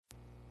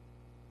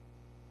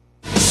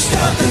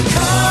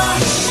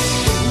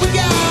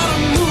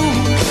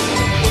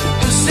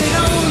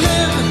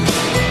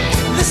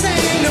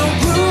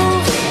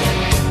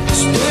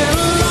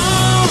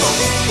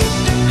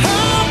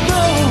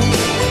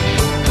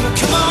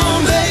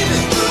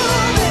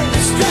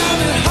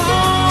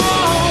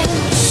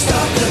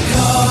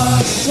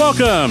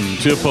Welcome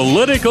to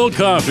Political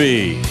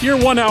Coffee, your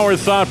 1 hour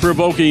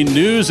thought-provoking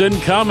news and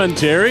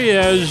commentary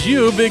as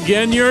you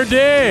begin your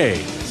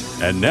day.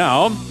 And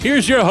now,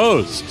 here's your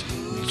host,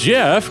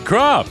 Jeff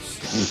Kropp.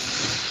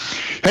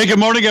 Hey, good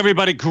morning,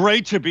 everybody.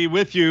 Great to be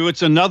with you.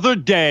 It's another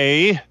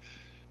day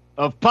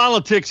of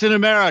politics in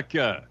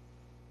America.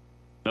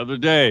 Another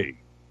day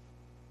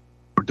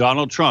where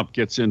Donald Trump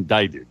gets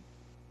indicted.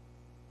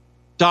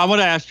 So I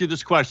want to ask you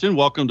this question.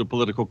 Welcome to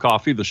Political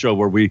Coffee, the show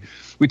where we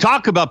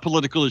talk about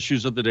political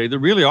issues of the day that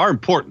really are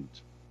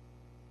important.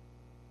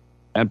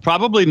 And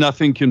probably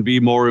nothing can be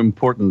more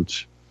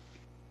important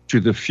to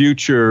the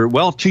future,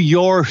 well, to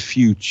your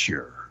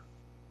future,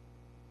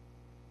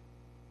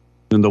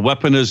 than the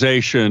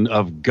weaponization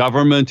of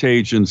government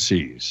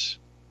agencies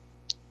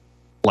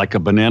like a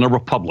banana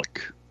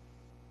republic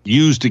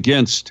used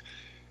against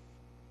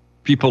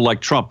people like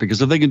Trump.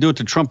 Because if they can do it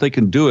to Trump, they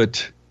can do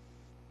it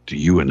to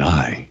you and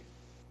I.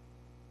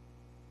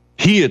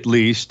 He at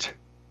least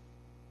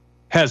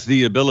has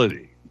the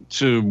ability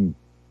to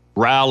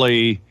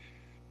rally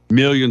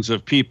millions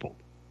of people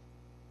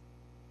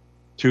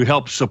to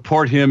help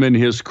support him in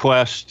his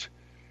quest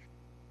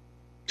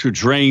to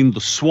drain the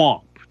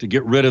swamp, to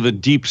get rid of the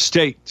deep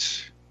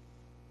state.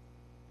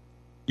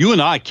 You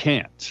and I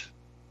can't.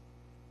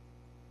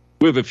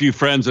 We have a few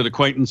friends and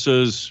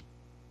acquaintances.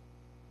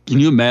 Can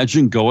you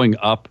imagine going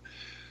up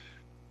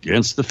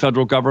against the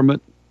federal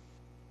government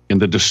in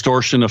the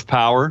distortion of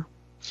power?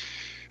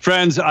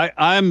 Friends,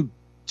 I'm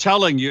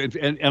telling you,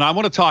 and I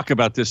want to talk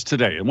about this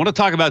today. I want to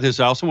talk about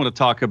this. I also want to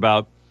talk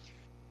about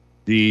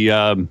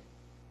the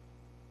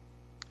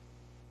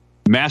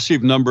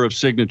massive number of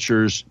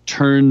signatures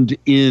turned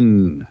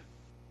in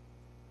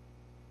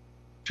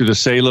to the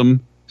Salem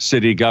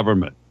city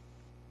government.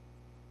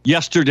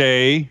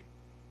 Yesterday,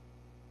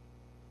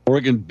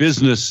 Oregon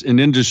Business and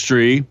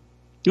Industry,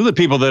 the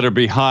people that are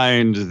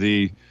behind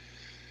the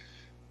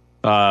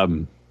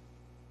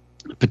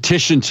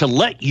petition to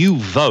let you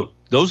vote,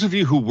 those of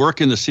you who work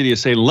in the city of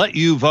Salem, let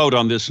you vote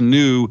on this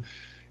new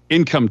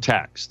income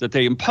tax that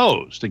they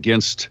imposed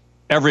against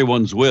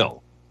everyone's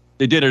will.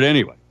 They did it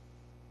anyway.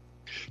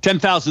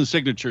 10,000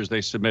 signatures they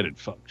submitted,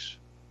 folks.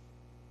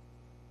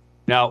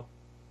 Now,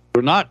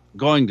 we're not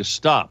going to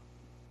stop.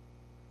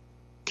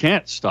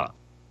 Can't stop.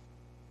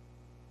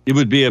 It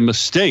would be a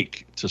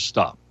mistake to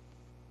stop.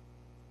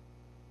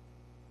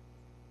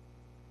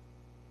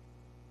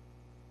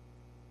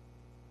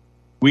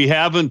 We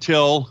have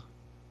until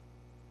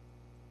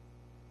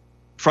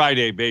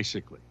Friday,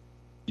 basically.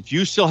 If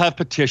you still have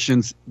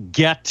petitions,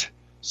 get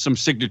some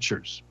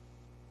signatures.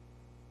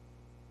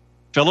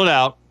 Fill it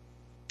out,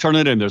 turn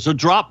it in. There's a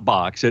drop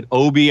box at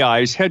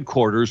OBI's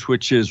headquarters,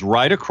 which is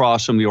right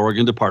across from the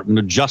Oregon Department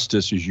of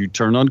Justice as you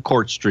turn on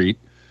Court Street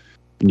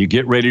and you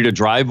get ready to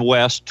drive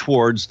west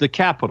towards the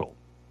Capitol.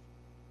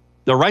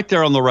 They're right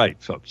there on the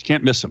right, folks.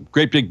 Can't miss them.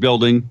 Great big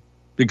building,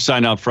 big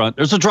sign out front.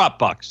 There's a drop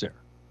box there.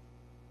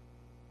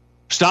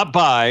 Stop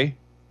by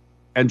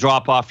and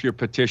drop off your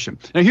petition.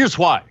 Now, here's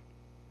why.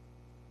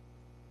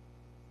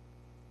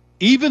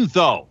 Even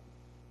though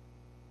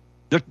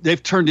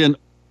they've turned in,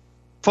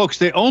 folks,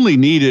 they only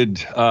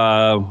needed,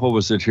 what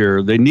was it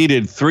here? They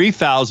needed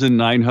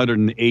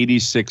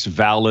 3,986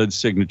 valid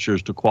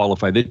signatures to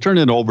qualify. They turned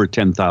in over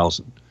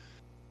 10,000.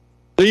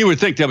 So you would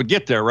think they would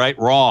get there, right?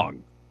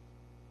 Wrong.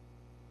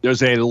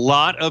 There's a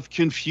lot of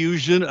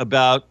confusion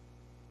about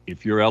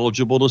if you're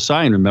eligible to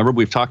sign. Remember,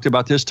 we've talked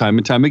about this time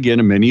and time again,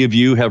 and many of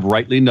you have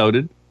rightly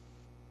noted.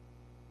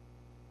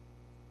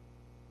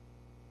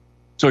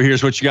 So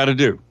here's what you got to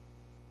do.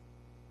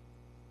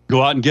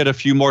 Go out and get a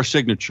few more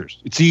signatures.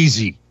 It's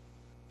easy.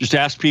 Just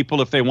ask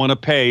people if they want to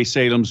pay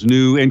Salem's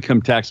new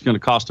income tax. It's going to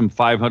cost them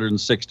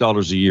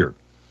 $506 a year.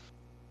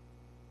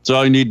 That's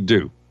all you need to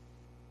do.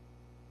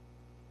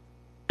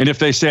 And if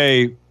they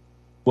say,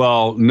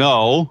 well,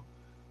 no,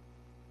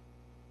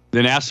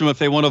 then ask them if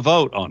they want to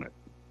vote on it.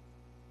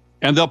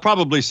 And they'll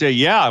probably say,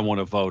 yeah, I want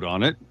to vote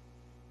on it.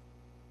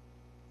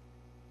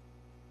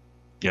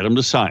 Get them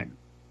to sign.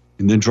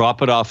 And then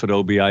drop it off at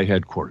OBI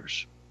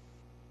headquarters.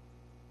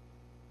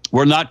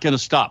 We're not going to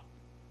stop.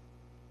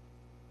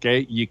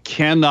 Okay? You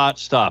cannot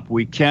stop.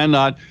 We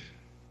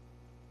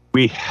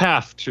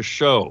have to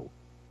show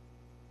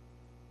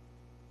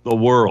the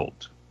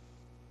world.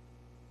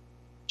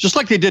 Just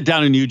like they did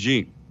down in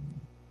Eugene.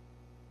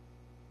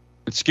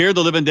 It scared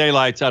the living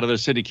daylights out of the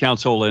city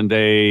council, and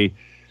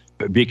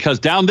because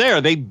down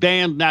there they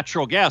banned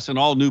natural gas in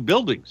all new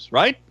buildings,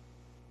 right?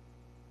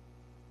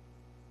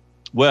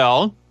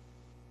 Well,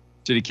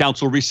 city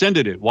council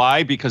rescinded it.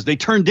 Why? Because they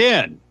turned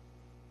in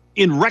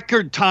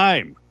record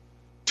time,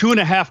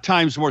 2.5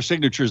 times more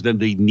signatures than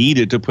they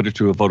needed to put it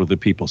to a vote of the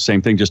people. Same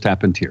thing just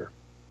happened here.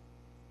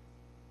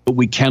 But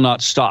we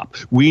cannot stop.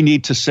 We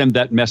need to send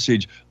that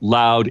message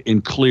loud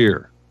and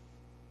clear.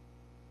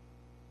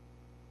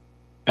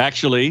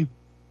 Actually,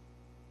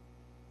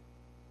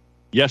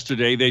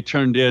 yesterday they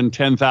turned in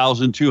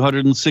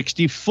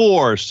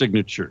 10,264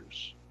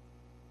 signatures.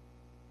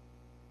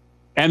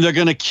 And they're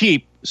going to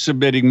keep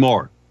submitting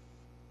more.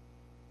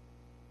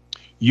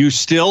 You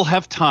still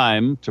have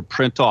time to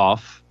print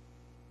off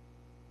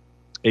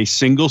a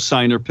single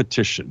signer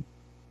petition,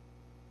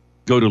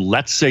 go to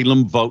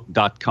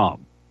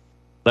letsalemvote.com.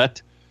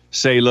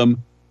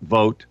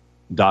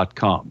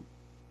 Letsalemvote.com.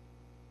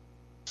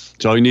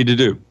 That's all you need to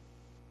do.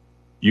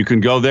 You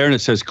can go there and it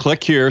says,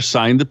 click here,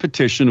 sign the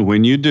petition.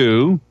 When you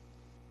do,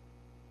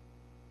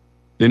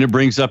 then it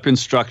brings up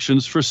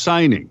instructions for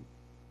signing.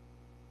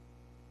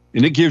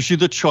 And it gives you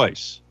the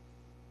choice.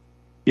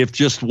 If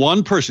just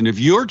one person, if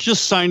you're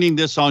just signing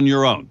this on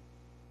your own,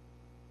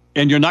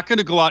 and you're not going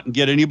to go out and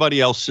get anybody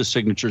else's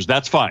signatures,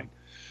 that's fine.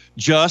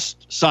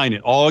 Just sign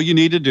it. All you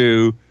need to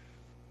do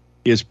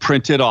is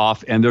print it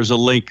off, and there's a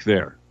link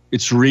there.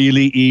 It's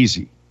really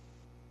easy.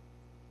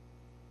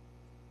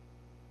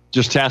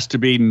 Just has to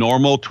be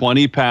normal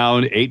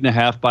 20-pound,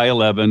 8.5 by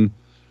 11,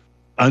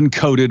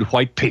 uncoated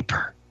white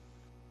paper.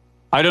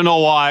 I don't know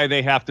why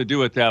they have to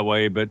do it that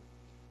way, but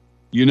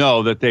you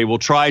know that they will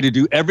try to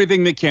do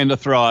everything they can to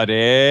throw out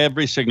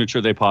every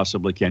signature they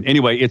possibly can.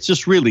 Anyway, it's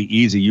just really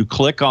easy. You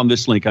click on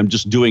this link. I'm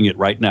just doing it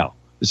right now.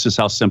 This is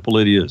how simple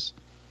it is.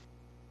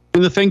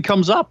 And the thing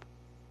comes up.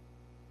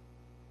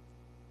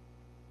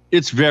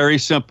 It's very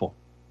simple.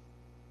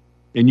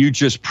 And you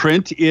just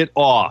print it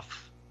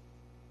off.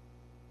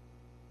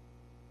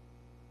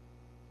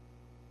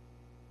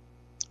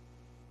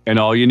 And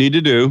all you need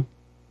to do,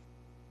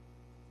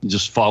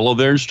 just follow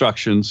their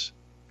instructions,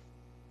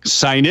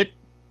 sign it,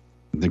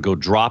 and then go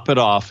drop it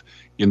off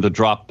in the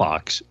drop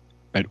box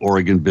at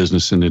Oregon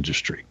Business and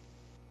Industry.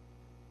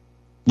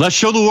 Let's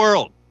show the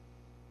world.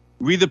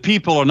 We the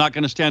people are not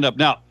going to stand up.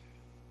 Now,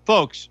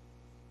 folks,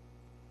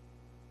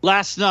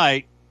 last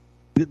night,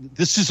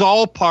 this is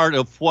all part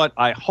of what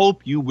I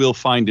hope you will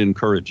find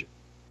encouraging.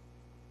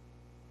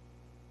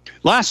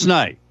 Last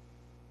night,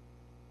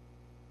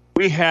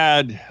 we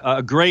had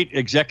a great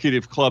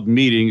executive club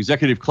meeting.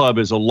 Executive club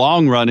is a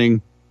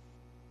long-running,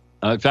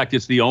 in fact,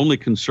 it's the only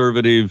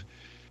conservative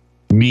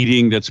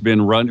meeting that's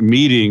been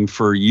meeting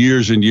for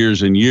years and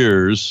years and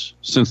years,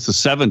 since the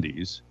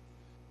 70s,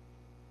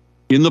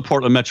 in the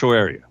Portland metro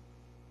area.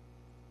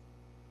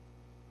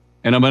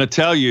 And I'm going to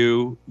tell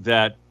you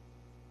that,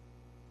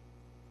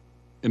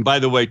 and by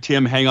the way,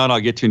 Tim, hang on, I'll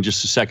get to you in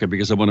just a second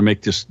because I want to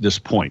make this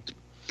point.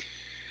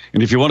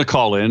 And if you want to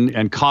call in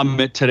and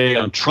comment today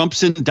on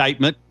Trump's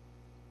indictment,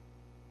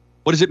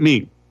 what does it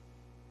mean?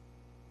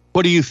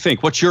 What do you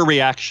think? What's your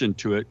reaction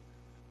to it?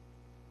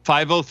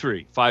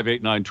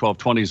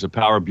 503-589-1220 is the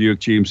Power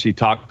Buick GMC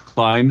talk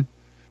line.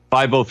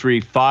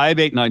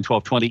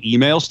 503-589-1220.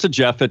 Emails to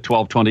Jeff at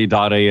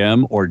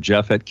 1220.am or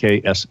Jeff at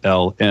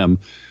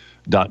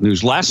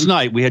KSLM.news. Last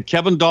night, we had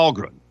Kevin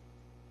Dahlgren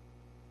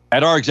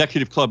at our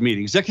executive club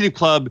meeting. Executive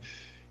club,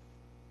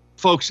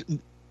 folks,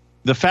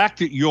 the fact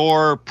that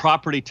your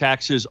property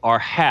taxes are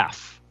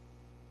half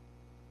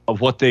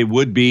of what they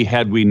would be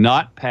had we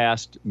not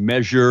passed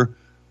Measure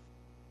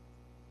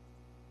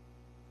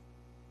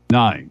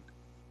 9.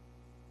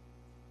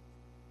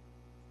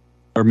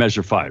 Or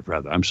Measure 5,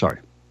 rather, I'm sorry,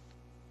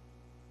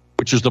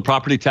 which is the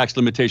property tax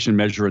limitation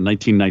measure in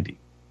 1990.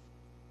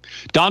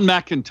 Don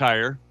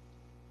McIntyre,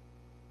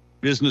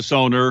 business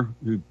owner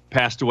who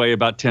passed away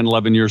about 10,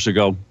 11 years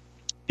ago,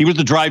 he was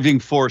the driving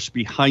force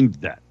behind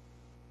that.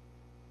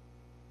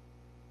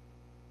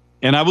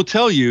 And I will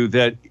tell you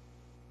that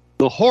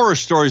the horror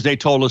stories they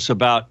told us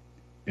about,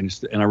 and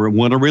I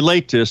want to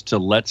relate this to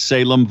Let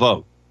Salem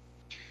Vote.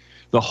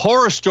 The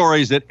horror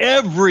stories that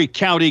every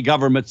county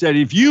government said,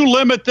 if you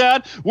limit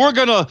that, we're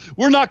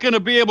not going to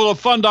be able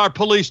to fund our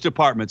police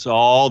departments.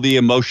 All the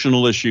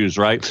emotional issues,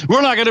 right?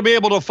 We're not going to be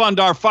able to fund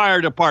our fire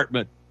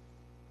department.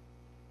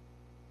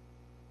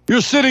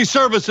 Your city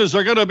services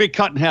are going to be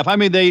cut in half. I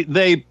mean,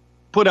 they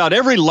put out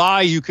every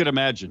lie you could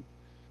imagine.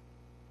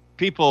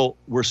 People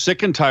were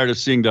sick and tired of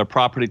seeing their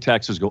property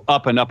taxes go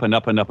up and up and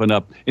up and up and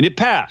up. And it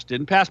passed.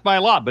 Didn't pass by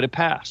a lot, but it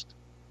passed.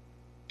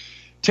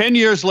 10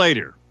 years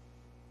later,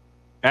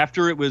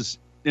 after it was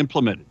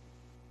implemented,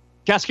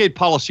 Cascade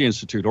Policy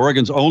Institute,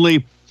 Oregon's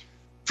only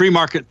free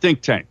market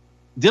think tank,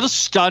 did a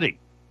study.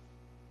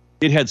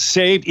 It had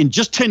saved, in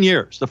just 10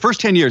 years, the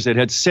first 10 years, it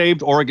had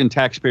saved Oregon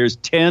taxpayers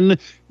 $10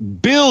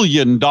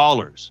 billion.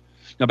 Now,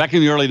 back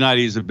in the early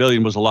 90s, $1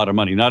 billion was a lot of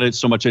money. Not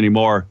so much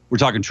anymore. We're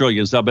talking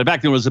trillions now, but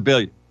back then it was $1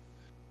 billion.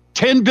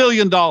 $10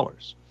 billion.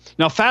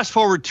 Now, fast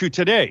forward to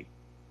today.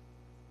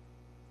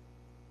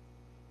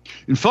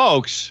 And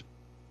folks,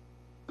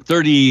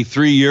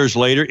 33 years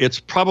later,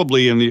 it's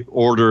probably in the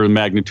order and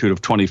magnitude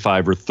of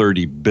 $25 or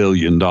 $30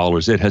 billion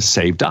it has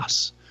saved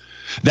us.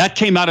 That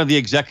came out of the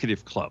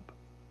executive club.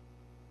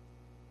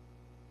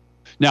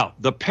 Now,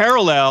 the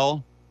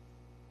parallel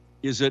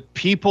is that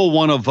people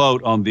want to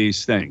vote on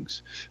these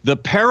things. The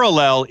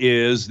parallel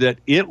is that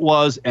it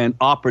was an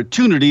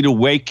opportunity to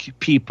wake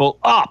people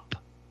up,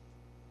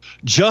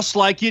 just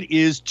like it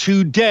is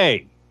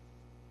today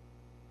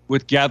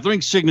with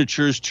gathering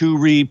signatures to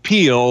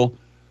repeal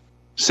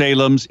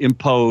Salem's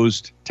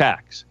imposed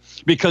tax,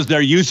 because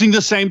they're using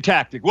the same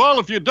tactic. Well,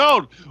 if you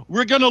don't,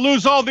 we're going to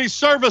lose all these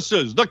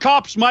services. The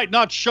cops might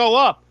not show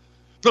up.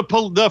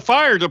 The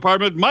fire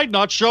department might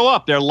not show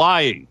up. They're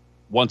lying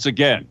once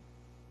again.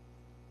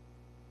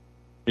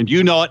 And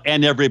you know it,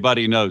 and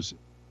everybody knows it.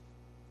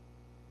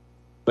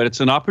 but it's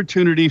an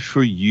opportunity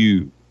for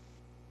you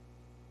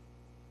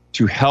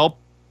to help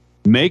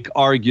make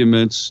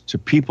arguments to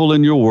people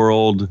in your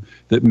world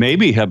that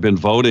maybe have been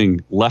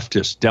voting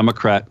leftist,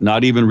 Democrat,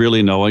 not even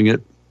really knowing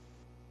it,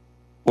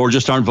 or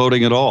just aren't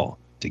voting at all,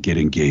 to get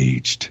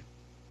engaged.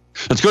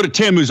 Let's go to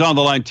Tim, who's on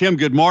the line. Tim,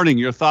 good morning.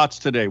 Your thoughts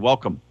today.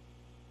 Welcome.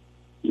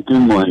 Good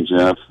morning,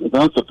 Jeff.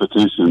 About the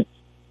petition,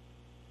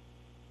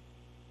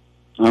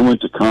 I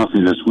went to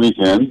coffee this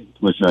weekend,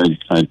 which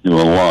I do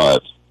a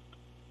lot.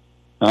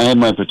 I had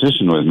my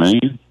petition with me,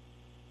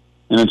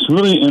 and it's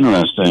really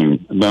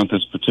interesting about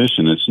this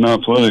petition. It's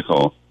not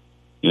political.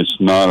 It's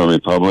not a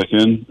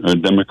Republican or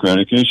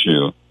Democratic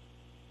issue.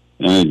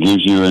 And it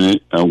gives you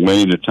a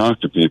way to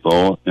talk to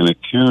people in a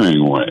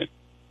caring way,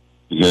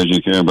 because you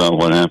care about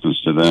what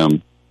happens to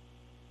them.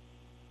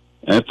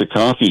 At the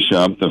coffee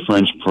shop, the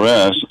French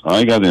press,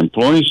 I got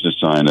employees to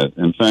sign it.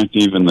 In fact,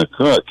 even the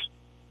cook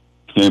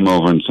came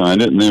over and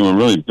signed it, and they were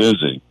really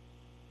busy.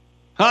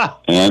 Huh.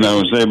 And I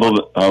was able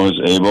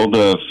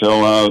to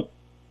fill out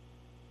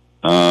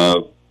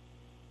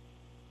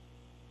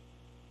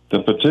the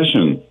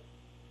petition.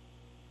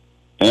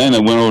 And I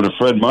went over to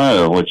Fred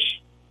Meyer,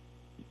 which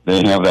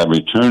they have that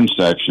return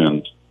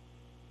section.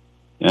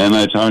 And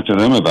I talked to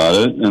them about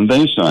it, and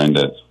they signed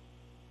it.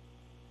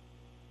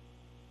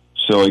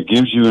 So it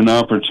gives you an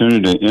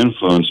opportunity to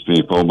influence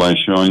people by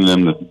showing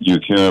them that you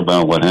care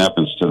about what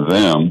happens to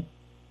them.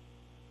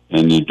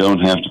 And you don't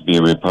have to be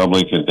a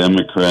Republican,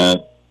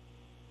 Democrat.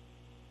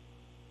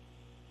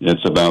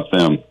 It's about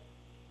them.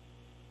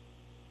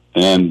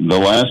 And the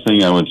last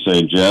thing I would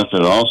say, Jeff,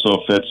 it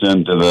also fits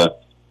into the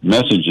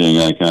messaging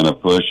I kind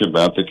of push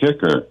about the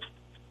kicker.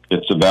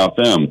 It's about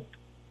them.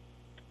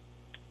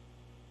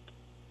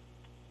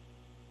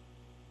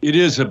 It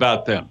is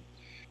about them.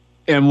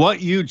 And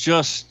what you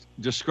just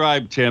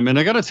described, Tim, and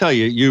I got to tell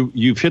you,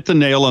 you've hit the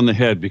nail on the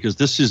head, because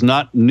this is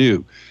not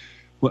new.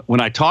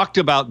 When I talked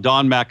about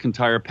Don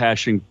McIntyre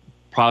passing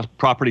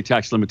property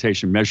tax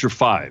limitation, Measure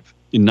 5,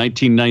 in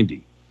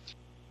 1990,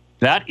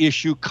 that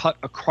issue cut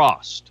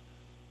across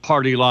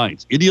party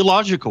lines,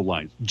 ideological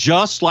lines,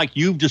 just like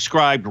you've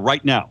described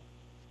right now.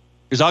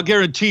 Because I'll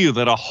guarantee you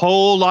that a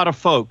whole lot of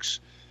folks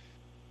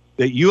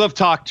that you have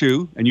talked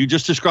to, and you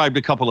just described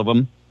a couple of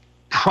them,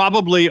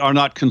 probably are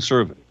not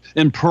conservative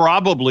and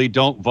probably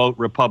don't vote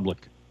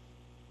Republican.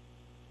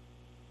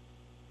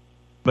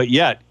 But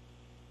yet,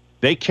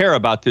 they care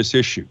about this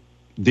issue.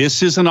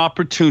 This is an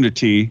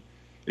opportunity,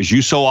 as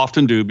you so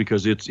often do,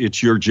 because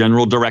it's your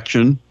general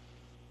direction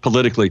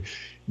politically.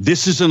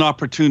 This is an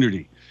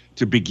opportunity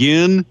to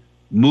begin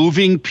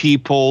moving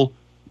people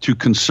to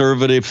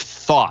conservative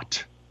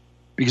thought,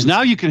 because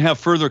now you can have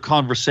further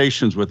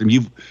conversations with them.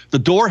 The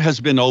door has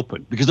been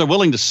opened because they're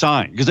willing to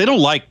sign, because they don't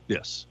like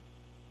this.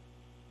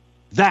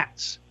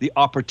 That's the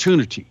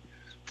opportunity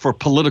for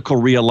political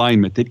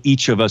realignment that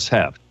each of us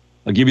have.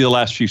 I'll give you the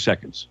last few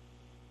seconds.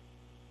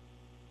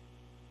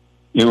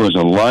 It was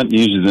a lot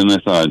easier than I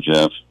thought,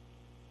 Jeff.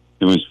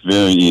 It was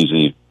very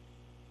easy.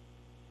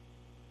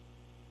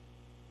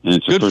 And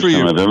it's the first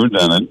time I've ever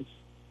done it.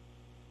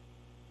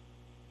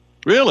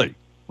 Really?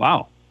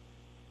 Wow.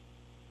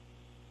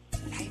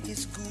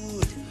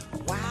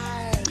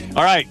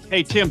 All right.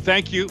 Hey, Tim,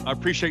 thank you. I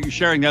appreciate you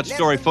sharing that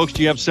story. Folks,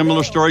 do you have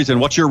similar stories?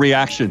 And what's your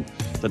reaction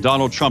to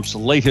Donald Trump's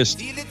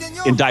latest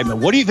indictment?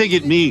 What do you think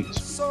it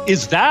means?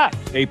 Is that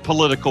a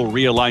political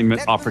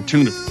realignment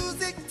opportunity?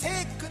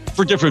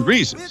 For different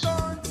reasons.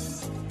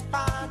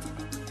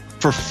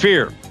 For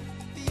fear.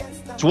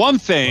 It's one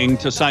thing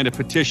to sign a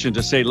petition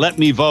to say, let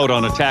me vote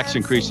on a tax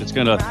increase that's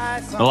going to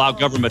allow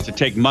government to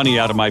take money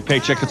out of my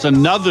paycheck. It's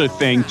another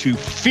thing to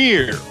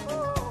fear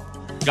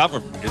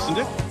government, isn't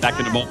it? Back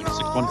in a moment at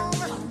 6:20.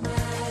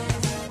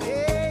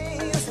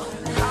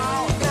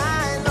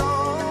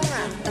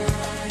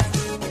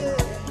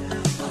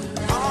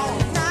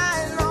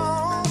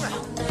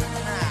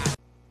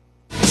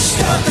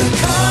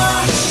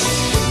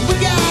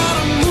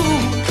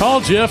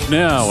 Call Jeff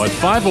now at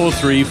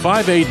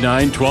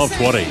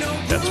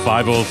 503-589-1220. That's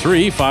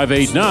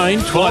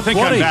 503-589-1220. Well, I think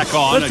I'm back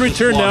on. Let's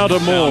return now to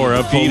more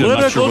of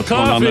Political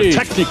Coffee.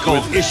 Technical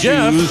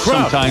issues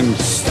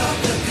sometimes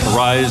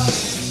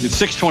arise. It's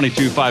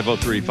 622,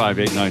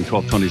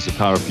 503-589-1220 is the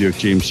Power of Buick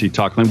GMC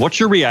talk line. What's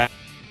your reaction?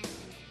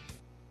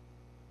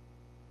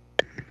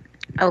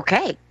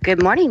 Okay.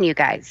 Good morning, you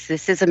guys.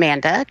 This is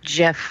Amanda.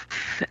 Jeff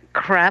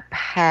Krupp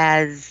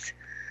has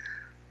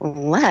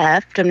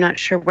left. I'm not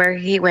sure where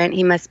he went.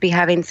 He must be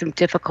having some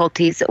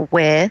difficulties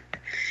with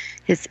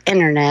his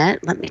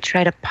internet. Let me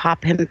try to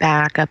pop him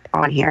back up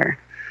on here.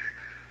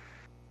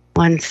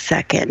 1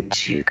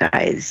 second, you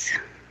guys.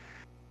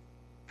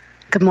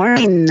 Good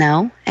morning,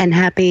 though, and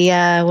happy,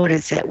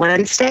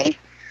 Wednesday?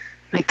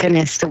 My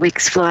goodness, the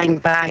week's flying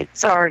by.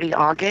 It's already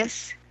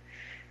August.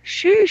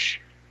 Sheesh.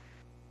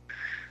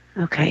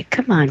 Okay,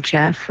 come on,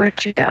 Jeff.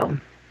 Where'd you go?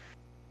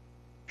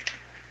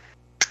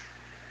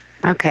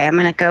 Okay, I'm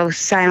going to go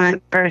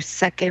silent for a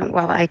second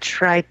while I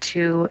try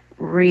to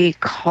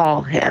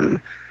recall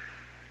him.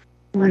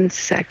 1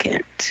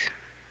 second.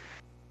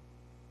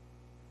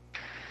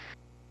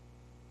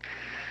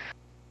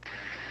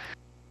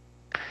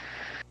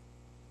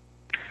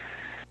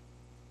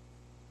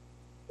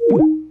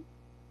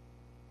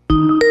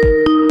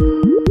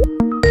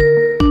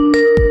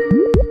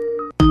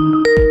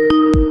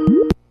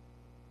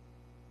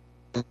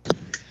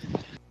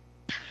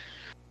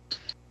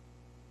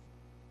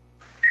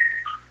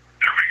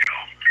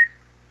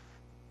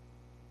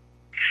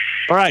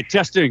 All right,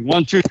 testing.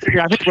 1, 2, 3.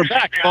 I think we're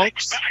back,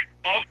 folks.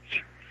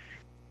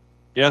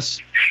 Yes.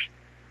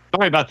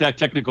 Sorry about that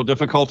technical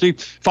difficulty.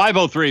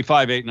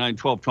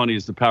 503-589-1220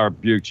 is the Power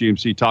Buick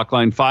GMC talk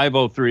line.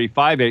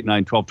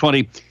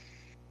 503-589-1220.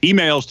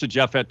 Emails to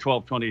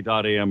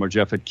jeff@1220.am or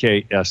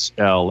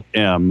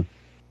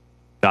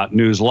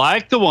jeff@kslm.news,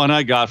 like the one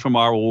I got from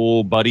our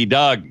old buddy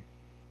Doug.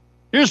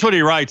 Here's what he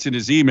writes in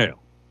his email.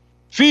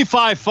 Fee,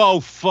 fi, fo,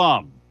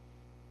 fum.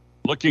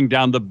 Looking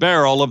down the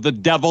barrel of the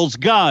devil's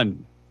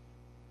gun.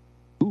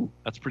 Ooh,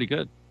 that's pretty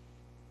good.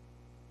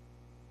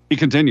 He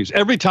continues,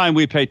 every time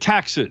we pay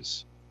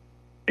taxes,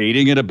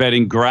 aiding and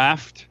abetting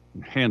graft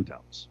and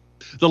handouts.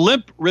 The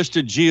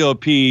limp-wristed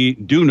GOP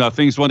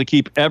do-nothings want to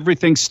keep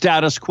everything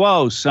status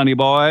quo, sonny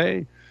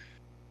boy.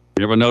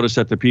 You ever notice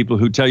that the people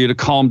who tell you to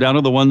calm down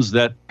are the ones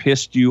that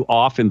pissed you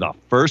off in the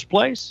first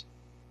place?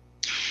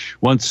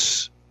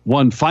 Once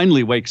one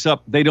finally wakes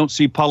up, they don't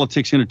see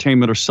politics,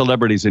 entertainment, or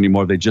celebrities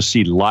anymore. They just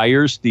see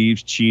liars,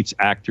 thieves, cheats,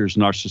 actors,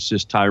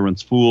 narcissists,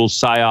 tyrants, fools,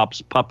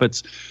 psyops,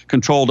 puppets,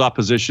 controlled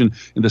opposition,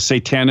 and the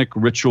satanic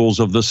rituals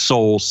of the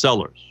soul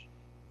sellers.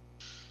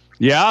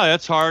 Yeah,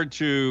 it's hard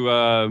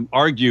to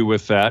argue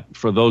with that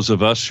for those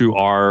of us who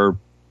are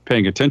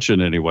paying attention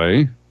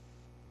anyway.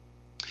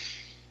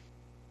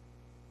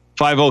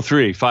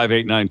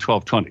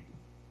 503-589-1220.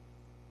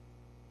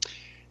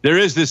 There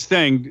is this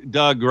thing,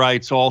 Doug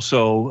writes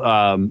also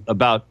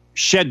about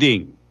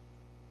shedding.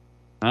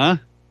 Huh?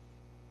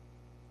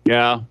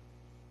 Yeah.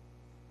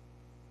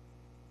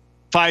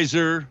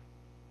 Pfizer,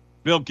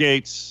 Bill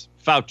Gates,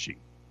 Fauci.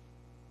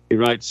 He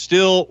writes,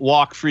 still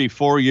walk free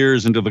 4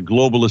 years into the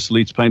globalist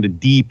elites plan to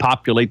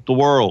depopulate the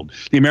world.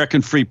 The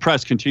American Free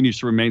Press continues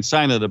to remain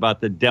silent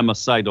about the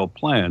Democidal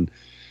plan,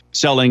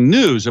 selling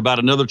news about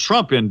another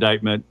Trump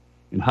indictment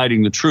and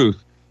hiding the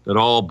truth that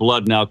all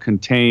blood now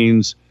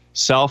contains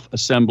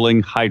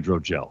self-assembling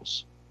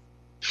hydrogels.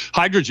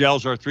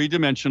 Hydrogels are a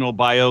three-dimensional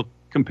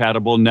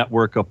biocompatible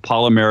network of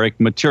polymeric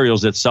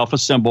materials that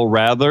self-assemble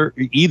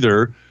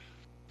either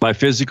by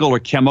physical or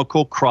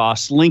chemical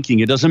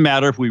cross-linking. It doesn't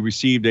matter if we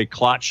received a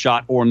clot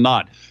shot or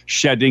not.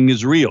 Shedding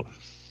is real.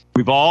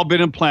 We've all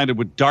been implanted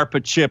with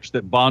DARPA chips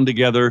that bond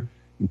together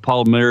in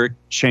polymeric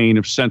chain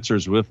of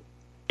sensors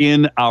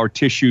within our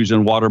tissues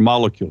and water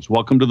molecules.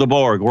 Welcome to the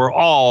Borg. We're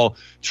all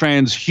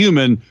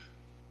transhuman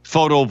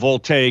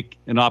photovoltaic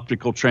and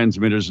optical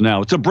transmitters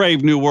now. It's a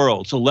brave new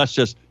world, so let's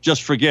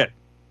just forget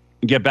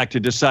and get back to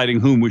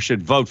deciding whom we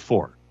should vote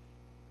for.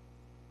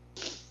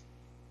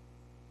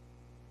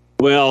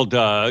 Well,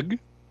 Doug,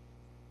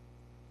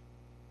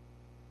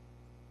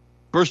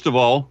 first of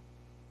all,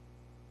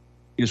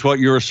 is what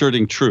you're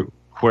asserting true?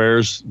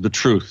 Where's the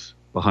truth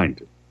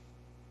behind it?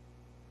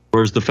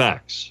 Where's the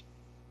facts?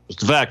 Just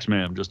the facts,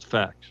 ma'am, just the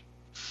facts.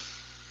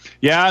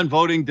 Yeah, and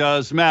voting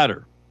does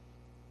matter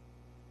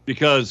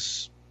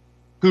because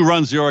who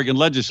runs the Oregon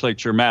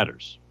legislature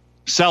matters.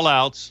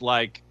 Sellouts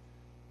like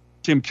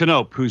Tim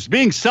Knopp, who's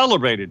being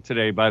celebrated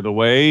today, by the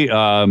way,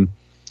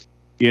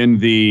 in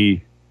the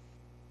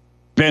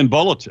Bend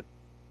Bulletin,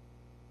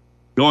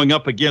 going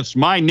up against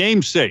my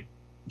namesake,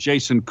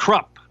 Jason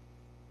Krupp,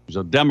 who's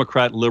a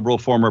Democrat, liberal,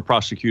 former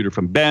prosecutor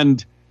from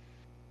Bend.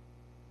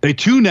 They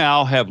too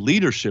now have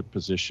leadership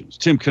positions.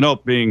 Tim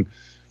Knopp being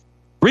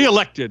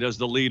reelected as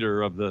the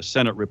leader of the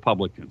Senate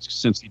Republicans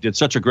since he did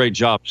such a great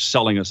job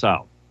selling us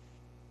out.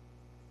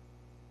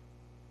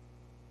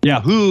 Yeah,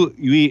 who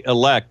we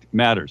elect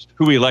matters.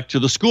 Who we elect to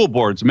the school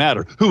boards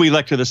matter. Who we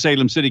elect to the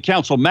Salem City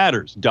Council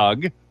matters,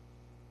 Doug.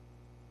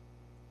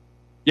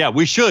 Yeah,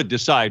 we should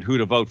decide who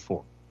to vote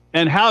for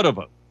and how to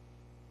vote.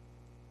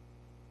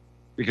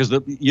 Because,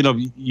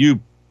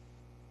 you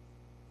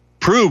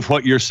prove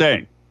what you're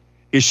saying.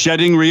 Is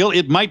shedding real?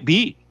 It might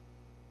be.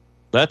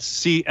 Let's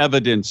see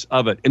evidence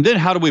of it. And then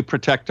how do we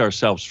protect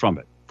ourselves from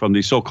it, from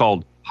these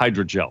so-called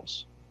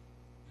hydrogels?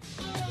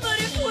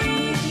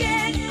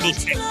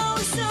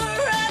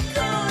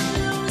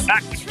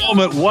 Back in a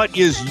moment, what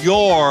is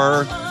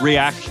your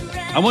reaction?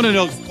 I want to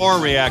know your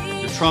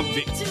reaction to Trump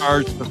being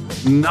charged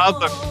with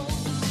another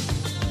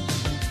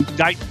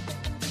indictment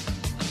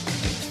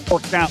or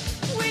count.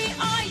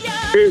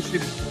 Here's the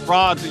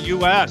fraud the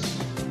U.S.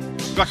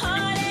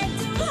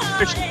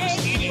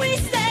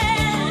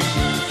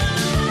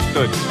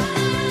 Good.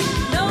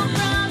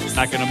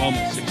 Back in a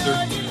moment,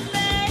 6:30.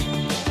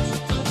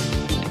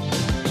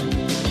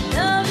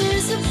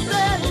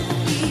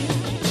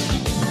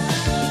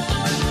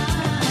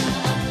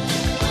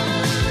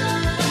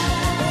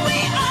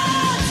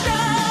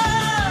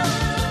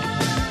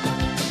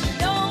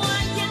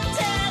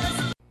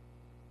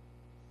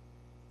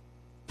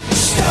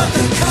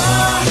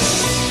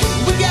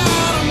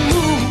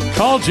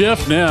 Call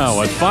Jeff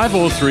now at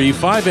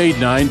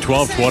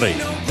 503-589-1220.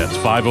 That's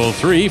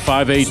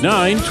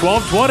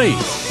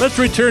 503-589-1220. Let's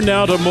return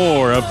now to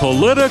more of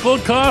Political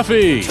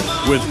Coffee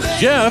with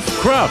Jeff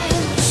Krupp.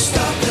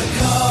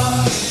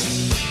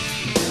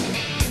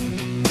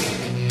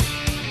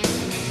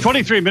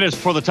 23 minutes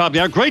before the top of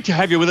the hour. Great to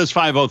have you with us.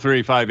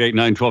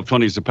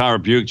 503-589-1220 is the Power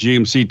Buick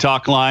GMC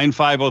talk line.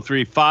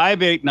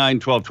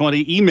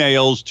 503-589-1220.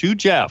 Emails to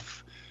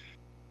Jeff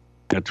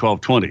at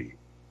 1220.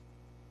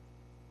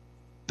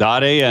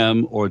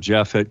 .am or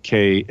Jeff at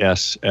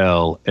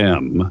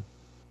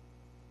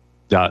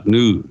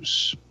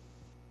KSLM.news.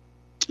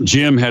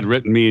 Jim had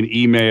written me an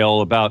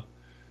email about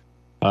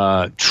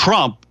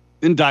Trump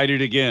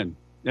indicted again,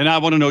 and I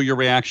want to know your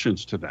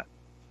reactions to that.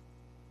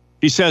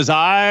 He says,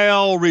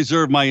 I'll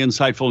reserve my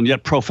insightful and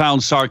yet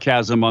profound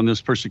sarcasm on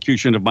this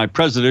persecution of my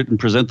president and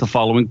present the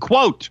following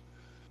quote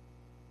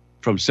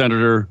from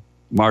Senator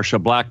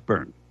Marsha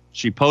Blackburn.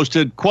 She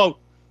posted, quote,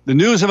 the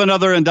news of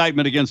another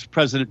indictment against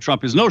President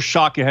Trump is no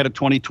shock ahead of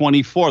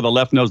 2024. The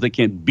left knows they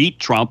can't beat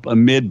Trump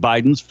amid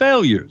Biden's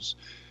failures.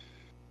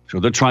 So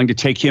they're trying to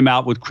take him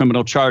out with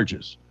criminal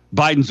charges.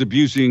 Biden's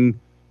abusing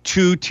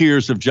two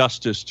tiers of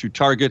justice to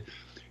target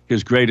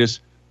his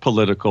greatest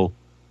political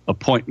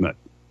appointment.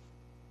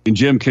 And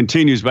Jim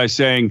continues by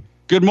saying,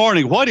 good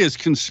morning. What is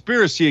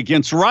conspiracy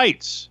against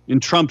rights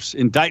in Trump's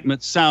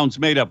indictment sounds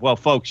made up? Well,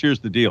 folks, here's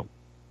the deal.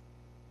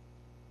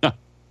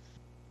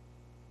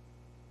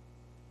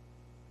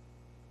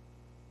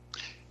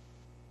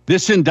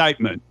 This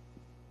indictment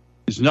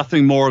is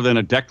nothing more than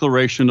a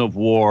declaration of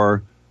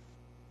war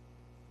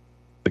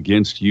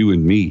against you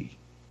and me.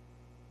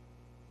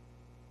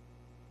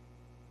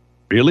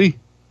 Really?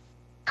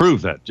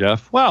 Prove that,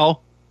 Jeff.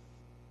 Well,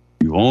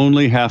 you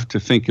only have to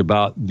think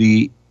about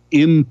the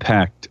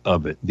impact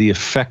of it, the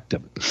effect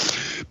of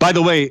it. By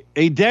the way,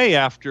 a day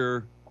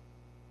after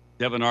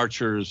Devon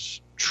Archer's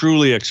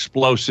truly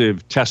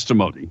explosive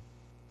testimony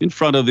in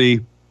front of the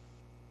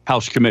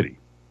House committee.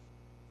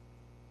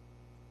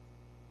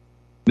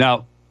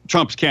 Now,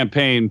 Trump's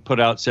campaign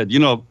said,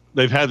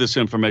 they've had this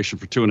information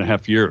for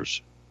 2.5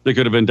 years. They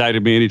could have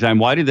indicted me anytime.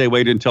 Why did they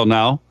wait until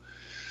now?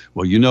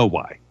 Well, you know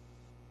why.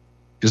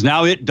 Because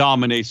now it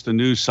dominates the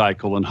news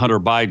cycle and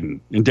Hunter Biden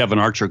and Devon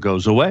Archer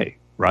goes away,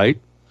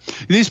 right?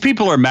 These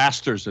people are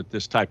masters at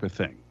this type of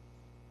thing.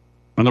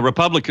 On the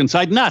Republican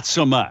side, not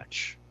so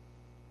much.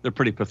 They're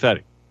pretty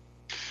pathetic.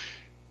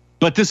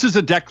 But this is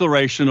a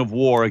declaration of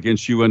war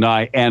against you and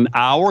I and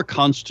our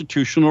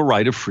constitutional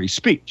right of free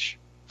speech.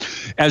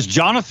 As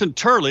Jonathan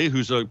Turley,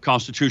 who's a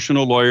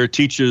constitutional lawyer,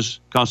 teaches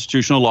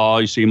constitutional law,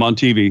 you see him on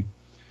TV,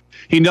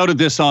 he noted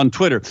this on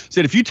Twitter,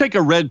 said if you take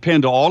a red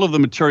pen to all of the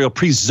material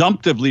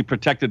presumptively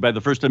protected by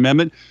the First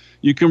Amendment,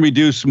 you can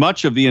reduce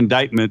much of the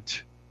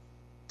indictment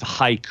to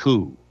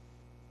haiku,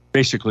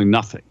 basically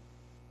nothing.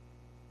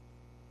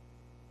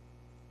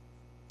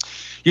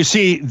 You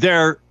see,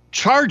 they're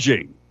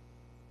charging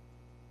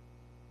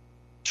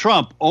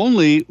Trump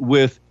only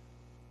with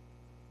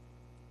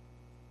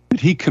that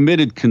he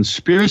committed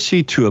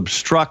conspiracy to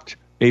obstruct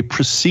a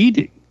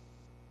proceeding.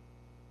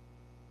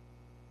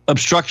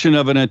 Obstruction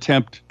of an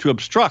attempt to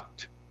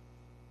obstruct.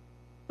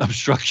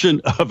 Obstruction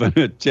of an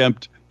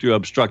attempt to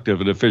obstruct of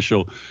an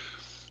official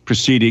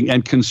proceeding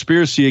and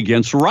conspiracy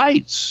against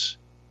rights.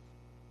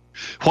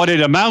 What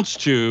it amounts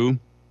to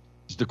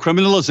is the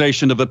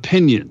criminalization of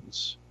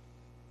opinions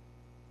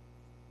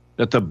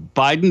that the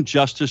Biden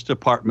Justice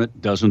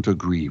Department doesn't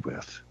agree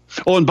with.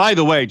 Oh, and by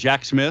the way,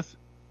 Jack Smith,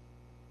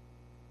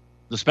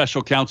 the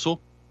special counsel,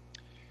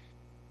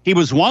 he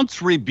was once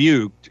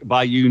rebuked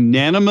by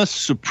unanimous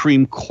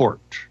Supreme Court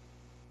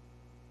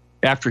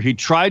after he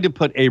tried to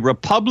put a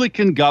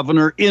Republican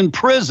governor in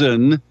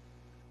prison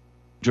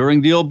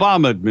during the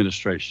Obama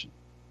administration.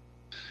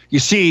 You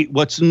see,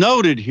 what's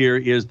noted here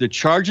is the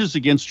charges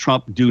against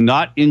Trump do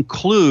not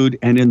include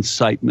an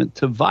incitement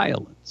to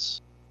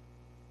violence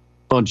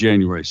on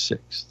January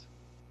 6th.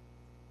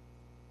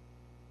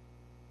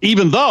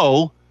 Even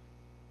though,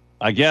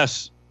 I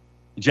guess,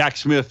 Jack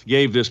Smith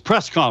gave this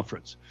press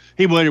conference.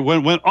 He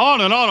went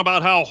on and on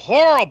about how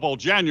horrible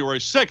January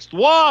 6th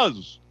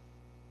was.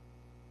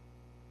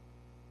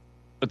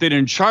 But they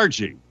didn't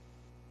charge him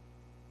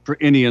for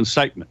any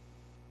incitement.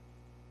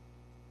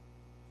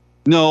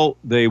 No,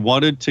 they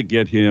wanted to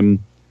get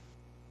him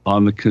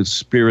on the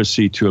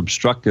conspiracy to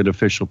obstruct an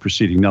official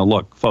proceeding. Now,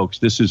 look, folks,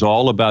 this is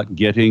all about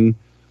getting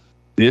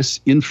this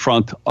in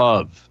front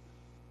of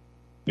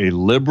a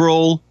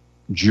liberal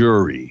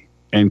jury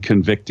and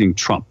convicting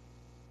Trump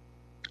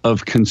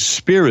of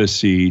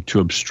conspiracy to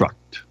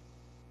obstruct.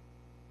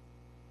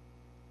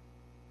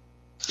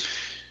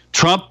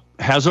 Trump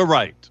has a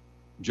right,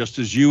 just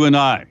as you and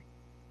I,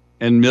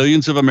 and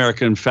millions of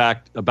Americans, in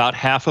fact, about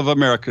half of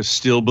America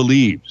still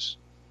believes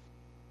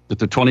that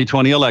the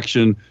 2020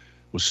 election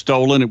was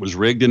stolen, it was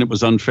rigged, and it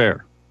was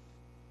unfair.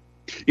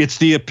 It's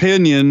the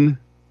opinion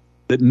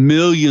that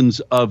millions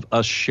of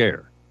us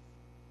share.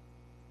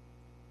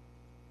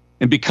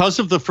 And because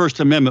of the First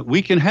Amendment,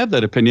 we can have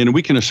that opinion and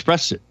we can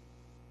express it.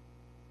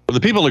 Whether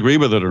people agree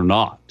with it or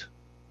not.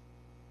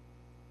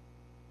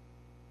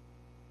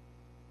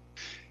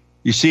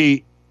 You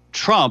see,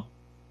 Trump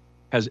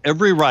has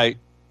every right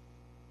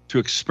to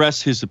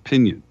express his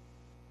opinion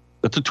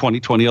that the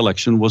 2020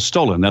 election was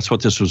stolen. That's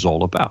what this was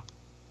all about.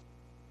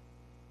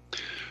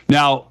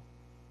 Now,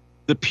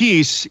 the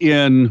piece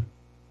in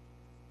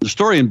the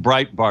story in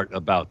Breitbart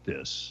about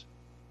this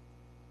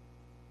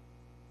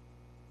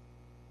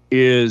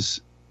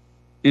is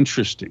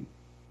interesting.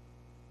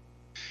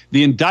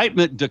 The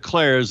indictment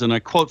declares, and I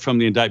quote from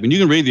the indictment, you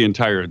can read the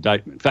entire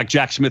indictment. In fact,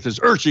 Jack Smith is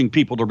urging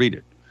people to read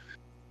it.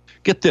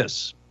 Get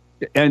this,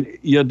 and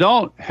you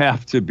don't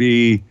have to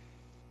be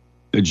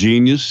a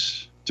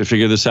genius to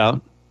figure this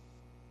out.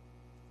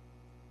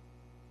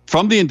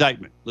 From the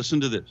indictment, listen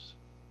to this.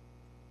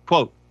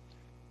 Quote,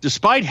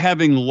 despite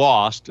having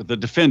lost, the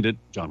defendant,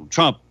 Donald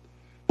Trump,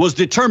 was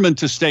determined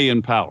to stay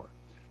in power.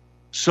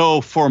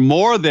 So for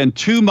more than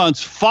 2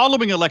 months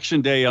following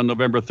Election Day on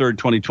November 3rd,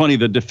 2020,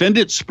 the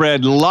defendant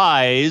spread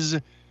lies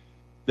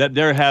that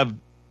there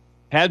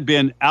had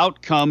been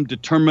outcome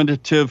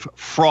determinative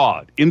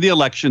fraud in the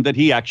election that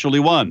he actually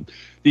won.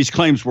 These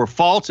claims were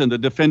false, and the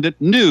defendant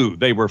knew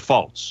they were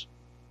false.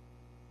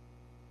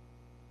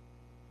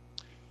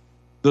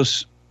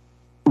 The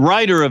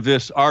writer of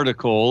this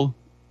article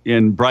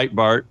in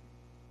Breitbart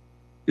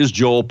is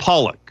Joel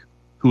Pollack,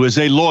 who is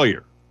a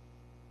lawyer.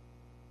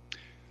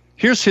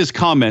 Here's his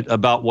comment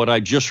about what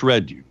I just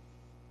read you.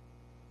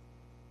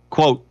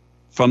 Quote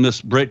from this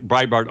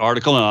Breitbart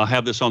article, and I'll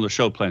have this on the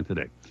show plan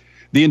today.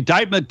 The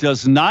indictment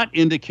does not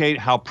indicate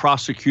how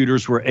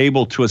prosecutors were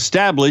able to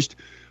establish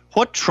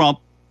what Trump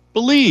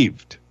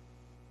believed,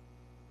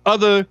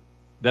 other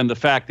than the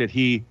fact that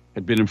he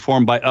had been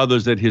informed by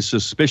others that his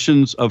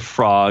suspicions of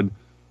fraud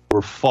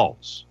were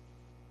false.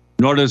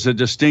 Nor does it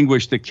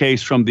distinguish the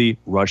case from the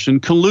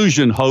Russian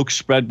collusion hoax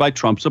spread by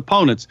Trump's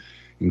opponents,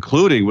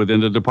 including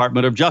within the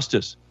Department of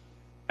Justice,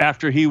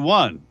 after he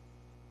won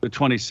the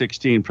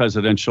 2016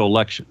 presidential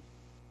election.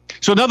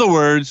 So in other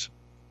words,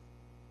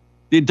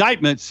 the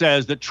indictment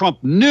says that Trump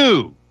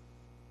knew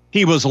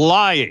he was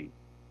lying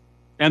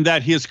and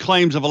that his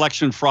claims of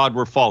election fraud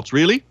were false.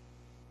 Really?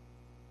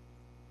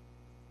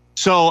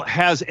 So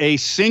has a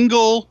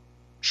single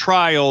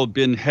trial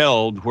been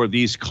held where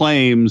these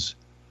claims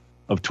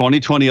of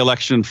 2020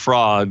 election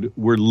fraud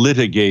were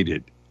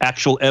litigated,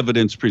 actual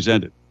evidence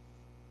presented?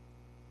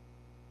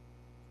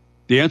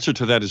 The answer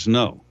to that is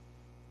no.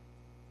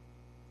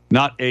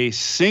 Not a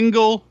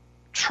single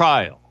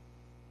trial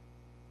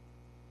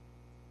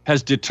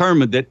has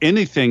determined that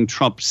anything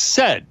Trump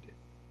said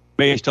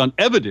based on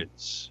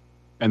evidence,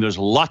 and there's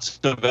lots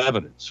of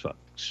evidence,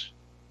 folks.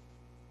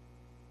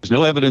 There's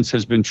no evidence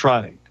has been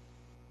tried.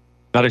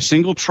 Not a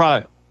single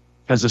trial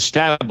has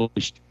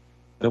established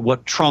that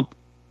what Trump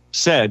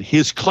said,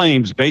 his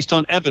claims based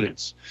on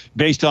evidence,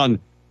 based on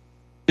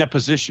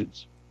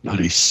depositions, not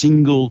a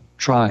single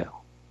trial.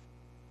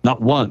 Not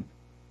one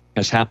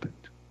has happened.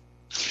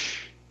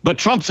 But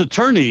Trump's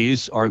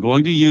attorneys are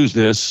going to use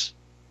this,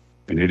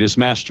 and it is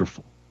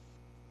masterful,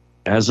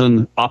 as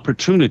an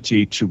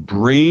opportunity to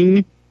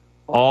bring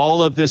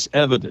all of this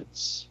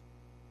evidence.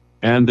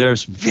 And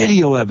there's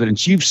video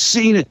evidence. You've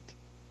seen it.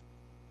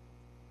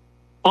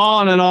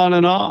 On and on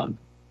and on.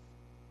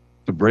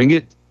 To bring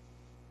it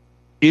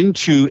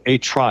into a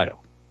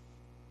trial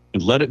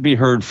and let it be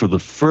heard for the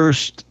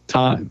first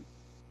time.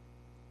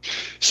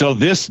 So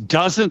this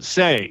doesn't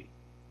say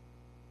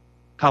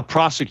how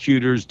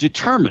prosecutors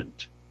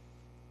determined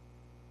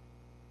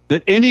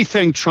that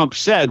anything Trump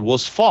said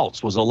was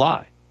false, was a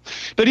lie.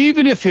 But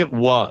even if it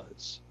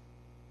was,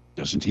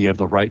 doesn't he have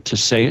the right to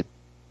say it?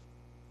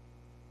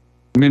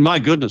 I mean, my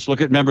goodness, look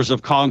at members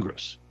of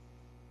Congress,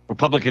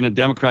 Republican and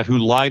Democrat, who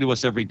lie to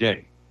us every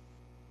day,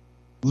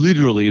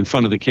 literally in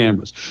front of the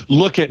cameras.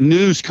 Look at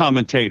news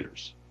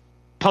commentators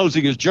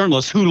posing as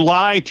journalists who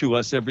lie to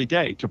us every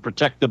day to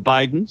protect the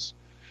Bidens,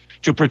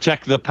 to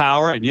protect the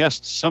power, and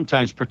yes,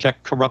 sometimes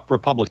protect corrupt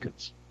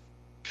Republicans.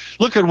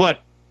 Look at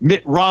what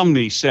Mitt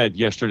Romney said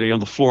yesterday on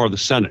the floor of the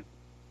Senate.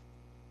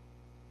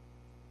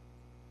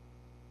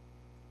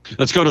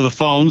 Let's go to the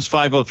phones.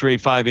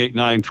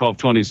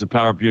 503-589-1220 is the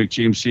Power Buick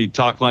GMC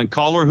talk line.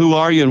 Caller, who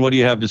are you and what do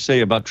you have to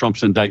say about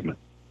Trump's indictment?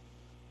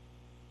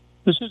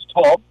 This is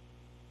Tom.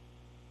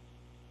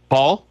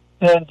 Paul?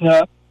 And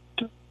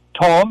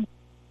Tom.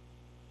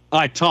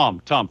 Hi,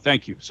 Tom. Tom,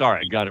 thank you.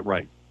 Sorry, I got it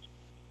right.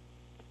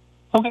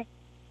 Okay.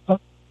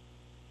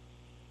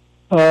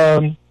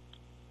 I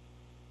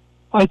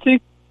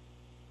think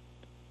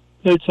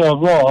it's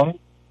wrong,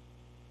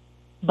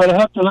 but I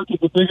have to look at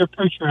the bigger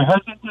picture.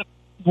 Hasn't this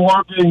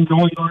war been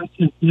going on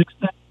since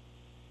Nixon?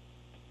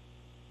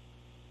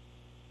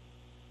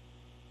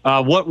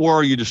 What war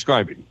are you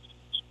describing?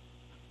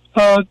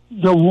 The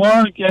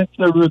war against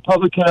the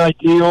Republican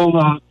ideal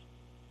of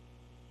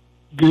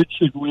good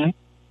should win.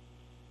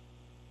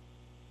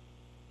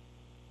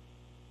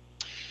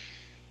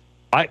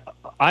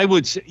 I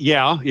would say,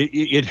 yeah,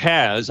 it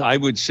has. I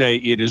would say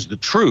it is the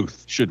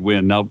truth should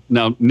win.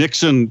 Now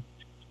Nixon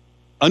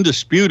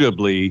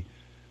undisputably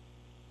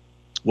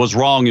was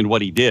wrong in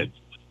what he did.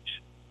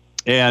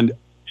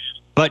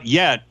 But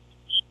yet,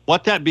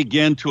 what that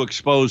began to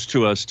expose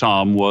to us,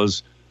 Tom,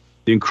 was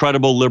the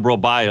incredible liberal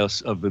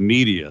bias of the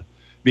media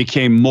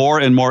became more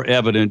and more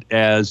evident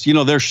as,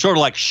 they're sort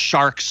of like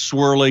sharks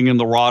swirling in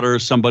the water,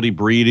 somebody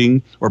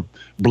breeding or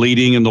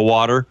bleeding in the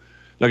water.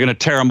 They're going to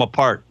tear them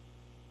apart.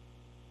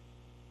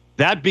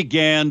 That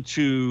began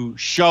to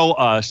show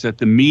us that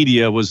the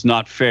media was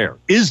not fair,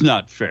 is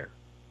not fair.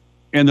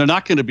 And they're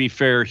not going to be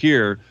fair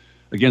here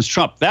against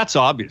Trump. That's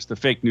obvious, the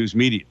fake news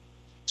media.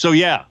 So,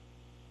 yeah,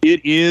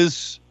 it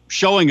is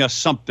showing us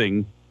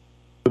something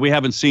that we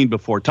haven't seen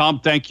before. Tom,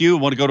 thank you.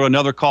 I want to go to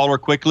another caller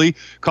quickly.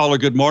 Caller,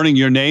 good morning.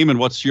 Your name and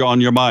what's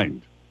on your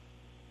mind?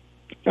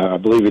 I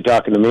believe you're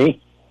talking to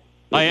me.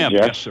 I am,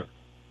 Jeff? yes, sir.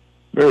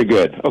 Very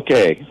good.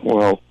 Okay,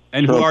 well,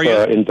 And Trump, who are you?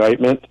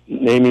 Indictment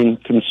naming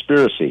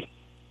conspiracy.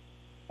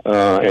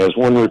 As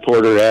one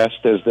reporter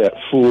asked as that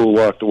fool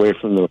walked away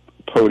from the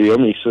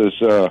podium, he says,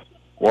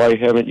 why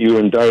haven't you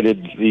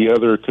indicted the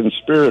other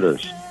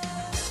conspirators?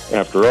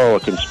 After all, a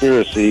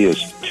conspiracy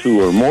is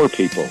two or more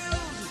people.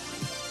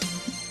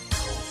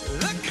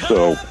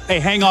 So, hey,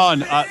 hang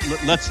on.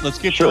 Let's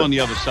get Sure. you on the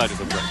other side of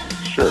the break.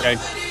 sure. Okay.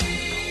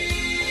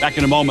 Back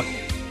in a moment.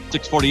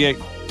 6:48.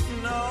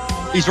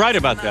 He's right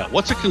about that.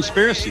 What's a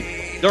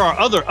conspiracy? There are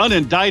other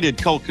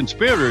unindicted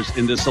co-conspirators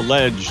in this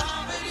alleged.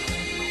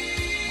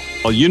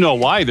 Well, you know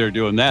why they're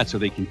doing that, so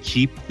they can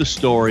keep the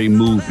story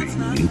moving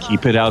and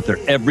keep it out there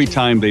every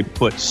time they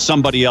put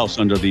somebody else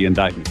under the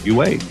indictment. You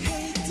wait.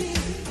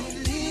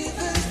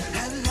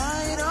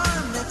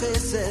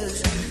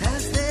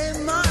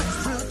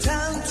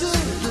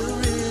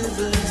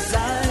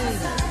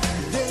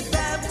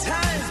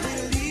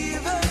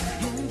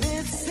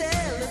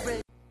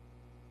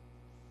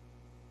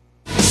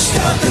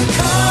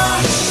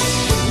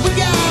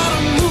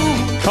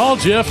 Call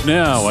Jeff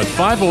now at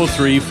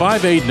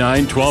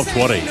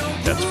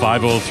 503-589-1220. That's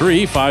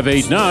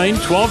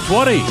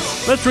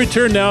 503-589-1220. Let's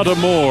return now to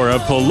more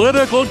of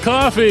Political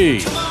Coffee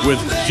with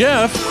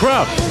Jeff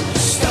Krupp.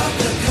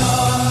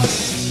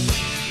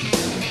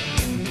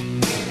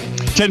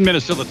 10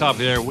 minutes to the top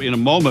there. In a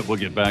moment, we'll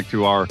get back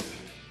to our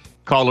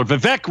caller.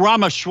 Vivek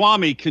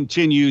Ramaswamy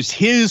continues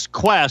his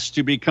quest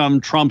to become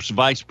Trump's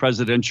vice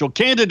presidential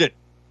candidate.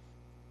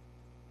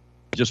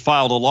 Just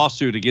filed a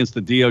lawsuit against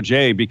the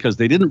DOJ because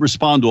they didn't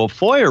respond to a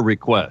FOIA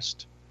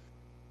request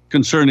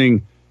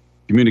concerning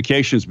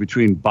communications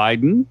between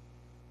Biden,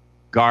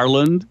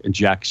 Garland, and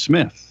Jack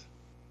Smith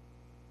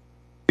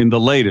in the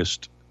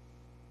latest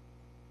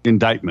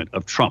indictment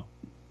of Trump.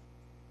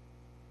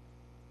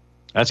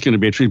 That's going to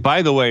be a treat.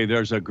 By the way,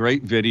 there's a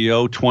great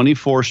video,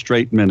 24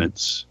 straight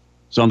minutes.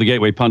 It's on the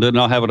Gateway Pundit, and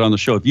I'll have it on the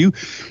show. If you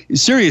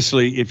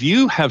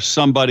have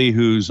somebody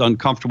who's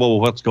uncomfortable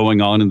with what's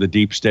going on in the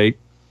deep state,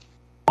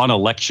 on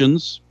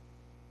elections,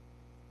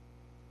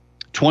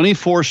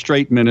 24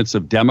 straight minutes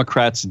of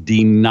Democrats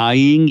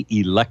denying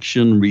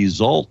election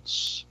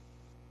results,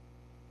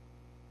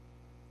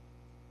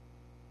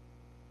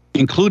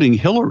 including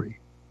Hillary.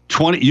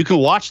 You can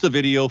watch the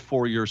video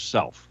for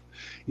yourself.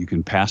 You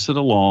can pass it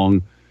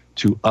along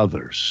to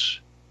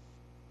others.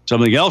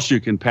 Something else you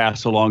can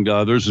pass along to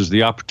others is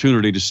the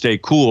opportunity to stay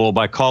cool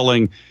by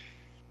calling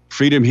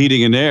Freedom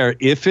Heating and Air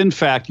if, in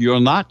fact,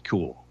 you're not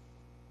cool.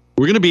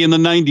 We're going to be in the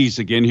 90s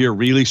again here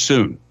really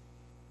soon.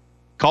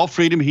 Call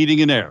Freedom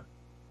Heating and Air.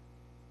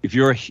 If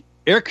your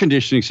air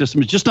conditioning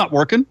system is just not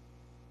working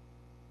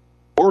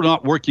or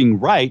not working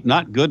right,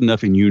 not good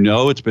enough, and you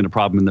know it's been a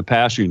problem in the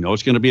past, you know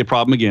it's going to be a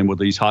problem again with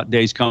these hot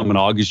days coming.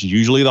 August is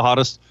usually the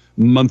hottest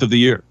month of the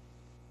year.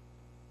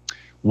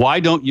 Why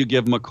don't you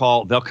give them a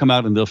call? They'll come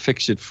out and they'll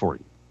fix it for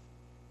you.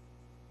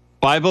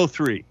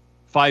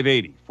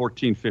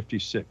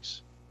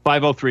 503-580-1456.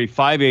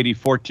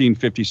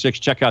 503-580-1456.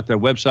 Check out their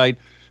website,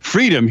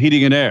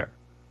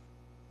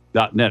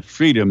 freedomheatingandair.net.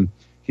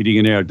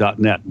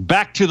 freedomheatingandair.net.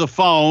 Back to the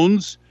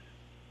phones.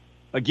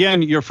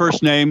 Again, your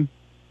first name?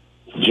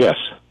 Jess.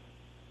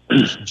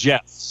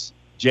 Jess.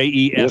 Jess.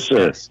 Yes,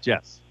 sir.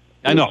 Jess.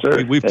 I know. Yes,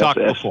 sir. We've talked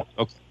SS. before.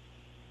 Okay.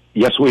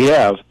 Yes, we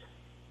have.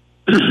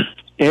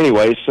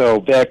 Anyway, so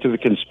back to the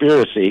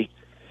conspiracy,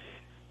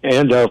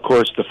 and of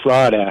course the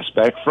fraud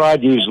aspect.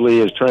 Fraud usually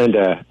is trying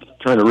to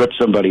rip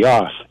somebody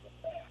off.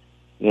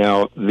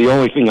 Now, the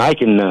only thing I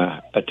can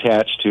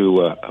attach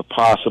to a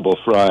possible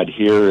fraud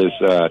here is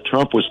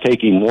Trump was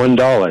taking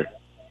 $1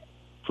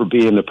 for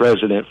being the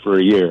president for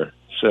a year.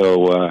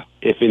 So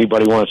if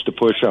anybody wants to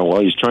push on,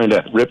 well, he's trying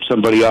to rip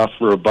somebody off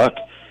for a buck.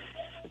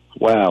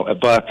 Wow, a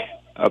buck.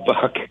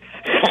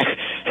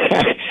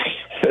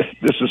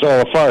 This is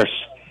all a farce.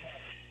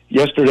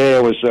 Yesterday, I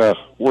was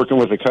working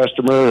with a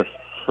customer.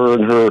 Her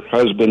and her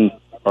husband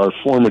are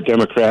former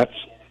Democrats,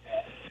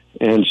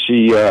 and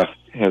she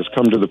has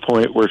come to the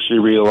point where she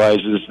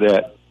realizes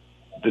that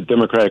the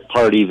Democratic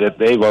Party that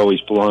they've always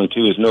belonged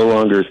to is no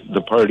longer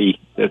the party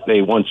that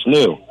they once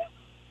knew.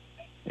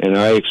 And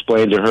I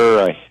explained to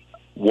her, I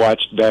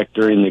watched back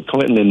during the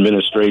Clinton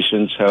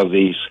administrations how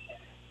these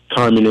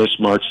communists,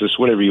 Marxists,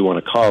 whatever you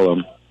want to call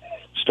them,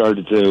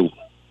 started to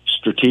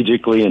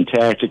strategically and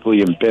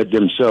tactically embed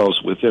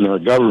themselves within our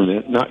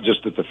government, not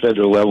just at the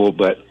federal level,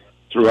 but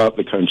throughout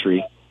the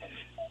country,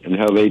 and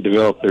how they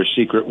developed their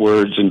secret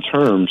words and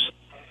terms,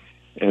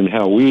 and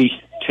how we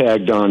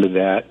tagged onto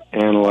that,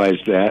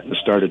 analyzed that, and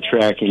started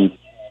tracking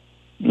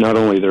not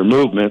only their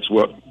movements,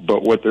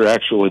 but what their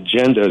actual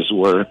agendas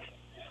were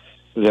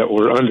that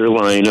were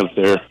underlying of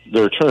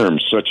their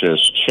terms, such as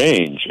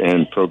change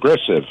and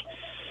progressive,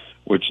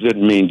 which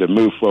didn't mean to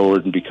move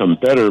forward and become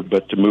better,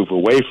 but to move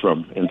away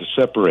from and to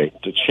separate,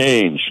 to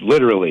change,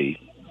 literally,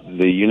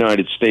 the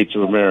United States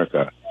of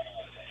America.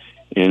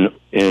 in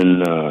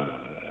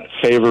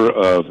favor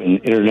of an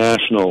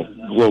international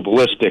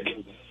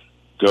globalistic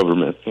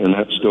government, and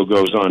that still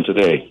goes on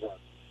today.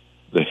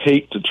 The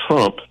hate to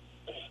Trump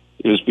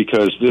is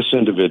because this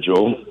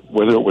individual,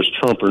 whether it was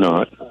Trump or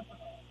not,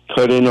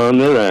 cut in on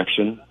their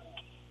action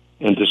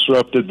and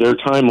disrupted their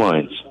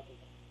timelines.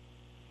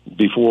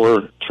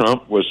 Before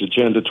Trump was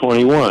Agenda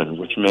 21,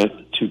 which meant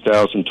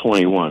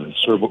 2021,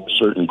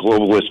 certain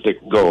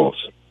globalistic goals.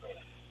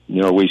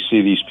 You know, we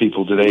see these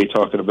people today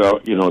talking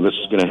about, you know, this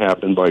is going to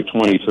happen by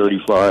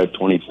 2035,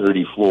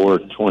 2034,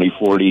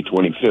 2040,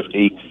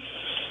 2050.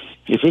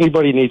 If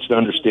anybody needs to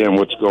understand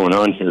what's going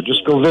on here,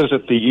 just go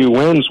visit the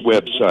UN's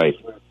website.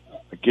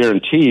 I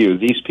guarantee you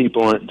these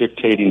people aren't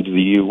dictating to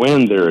the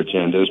UN their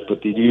agendas,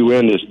 but the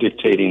UN is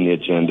dictating the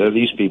agenda.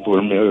 These people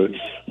are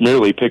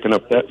merely picking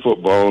up that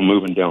football and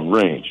moving down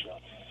range.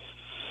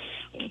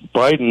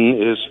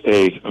 Biden is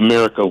a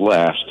America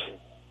last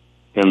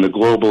and the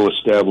global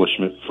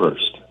establishment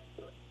first.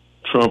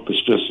 Trump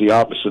is just the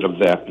opposite of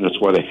that, and that's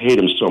why they hate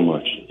him so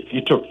much. If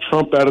you took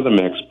Trump out of the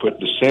mix, put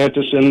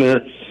DeSantis in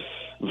there,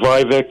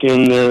 Vivek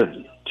in there,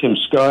 Tim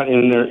Scott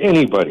in there,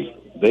 anybody,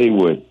 they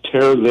would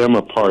tear them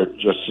apart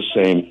just the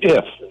same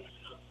if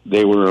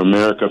they were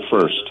America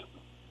first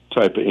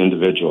type of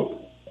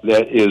individual.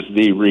 That is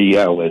the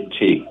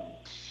reality.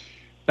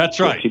 That's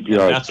right. And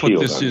that's what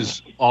this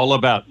is all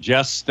about.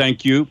 Jess,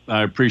 thank you.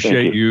 I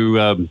appreciate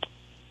you.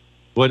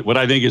 What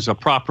I think is a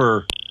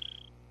proper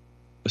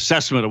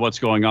assessment of what's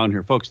going on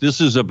here. Folks, this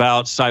is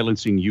about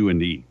silencing you and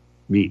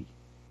me.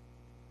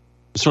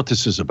 That's what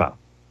this is about.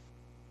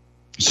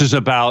 This is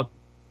about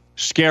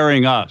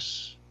scaring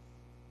us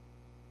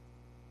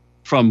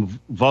from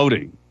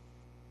voting.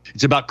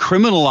 It's about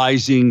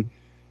criminalizing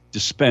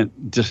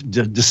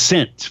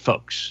dissent,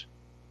 folks,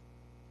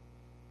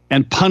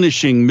 and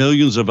punishing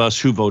millions of us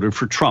who voted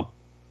for Trump.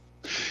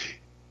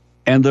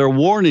 And they're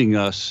warning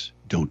us,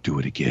 don't do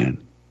it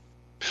again.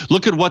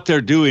 Look at what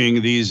they're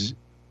doing, these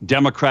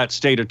Democrat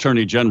state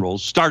attorney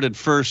generals, started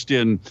first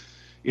in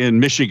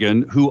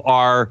Michigan, who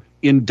are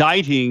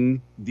indicting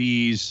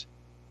these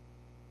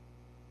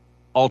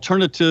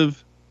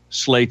alternative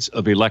slates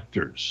of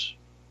electors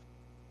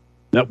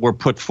that were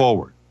put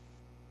forward,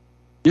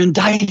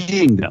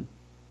 indicting them.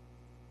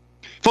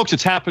 Folks,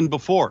 it's happened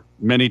before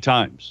many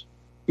times,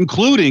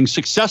 including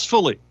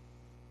successfully.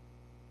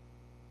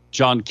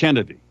 John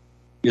Kennedy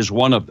is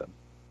one of them.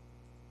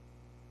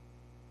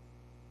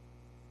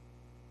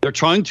 They're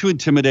trying to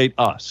intimidate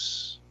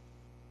us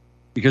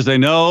because they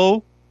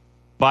know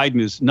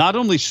Biden is not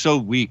only so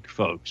weak,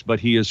 folks, but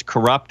he is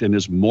corrupt, and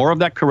as more of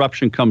that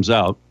corruption comes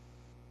out,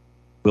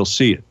 we'll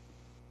see it.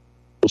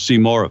 We'll see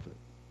more of it.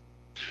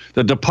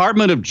 The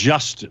Department of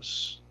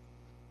Justice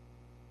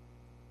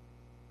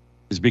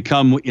has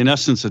become, in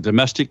essence, a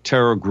domestic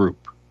terror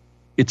group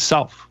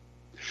itself.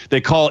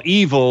 They call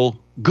evil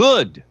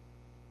good,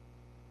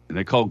 and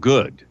they call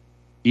good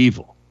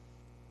evil.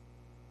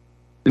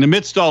 In the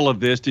midst of all of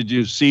this, did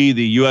you see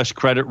the U.S.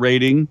 credit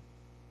rating?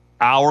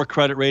 Our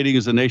credit rating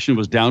as a nation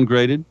was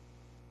downgraded?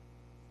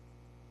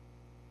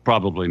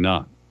 Probably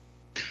not.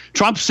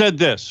 Trump said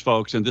this,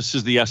 folks, and this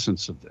is the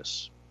essence of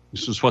this.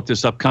 This is what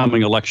this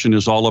upcoming election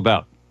is all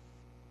about.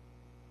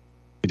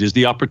 It is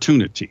the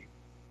opportunity.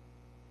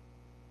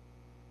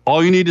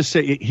 All you need to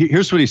say,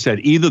 here's what he said: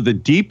 either the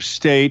deep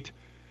state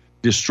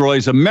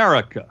destroys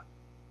America,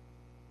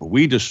 or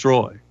we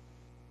destroy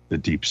the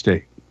deep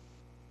state.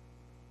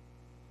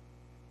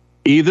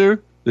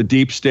 Either the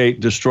deep state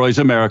destroys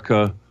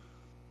America,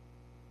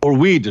 or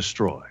we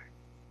destroy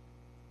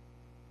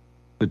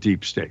the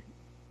deep state.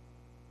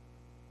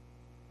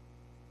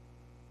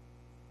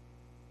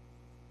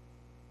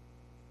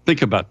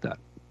 Think about that.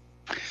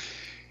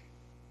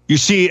 You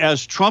see,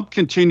 as Trump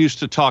continues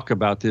to talk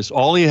about this,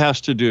 all he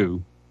has to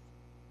do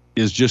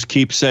is just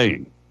keep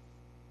saying,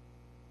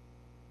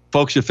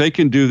 folks, if they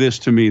can do this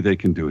to me, they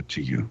can do it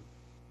to you.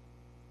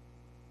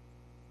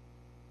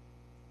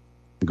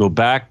 Go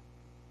back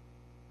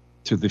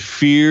to the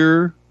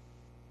fear.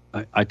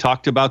 I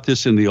talked about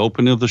this in the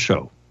opening of the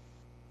show.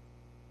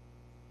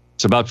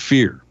 It's about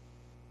fear.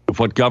 Of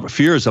what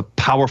fear is a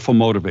powerful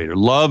motivator.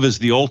 Love is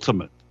the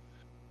ultimate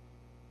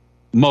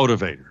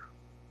motivator.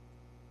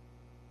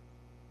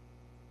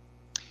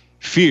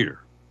 Fear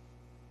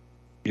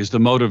is the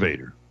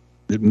motivator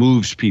that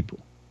moves people.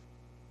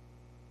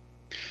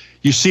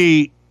 You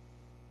see,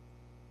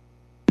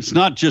 it's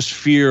not just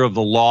fear of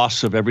the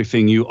loss of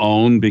everything you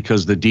own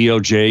because the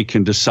DOJ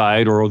can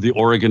decide, or the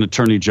Oregon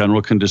Attorney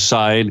General can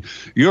decide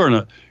you're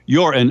an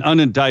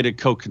unindicted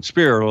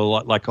co-conspirator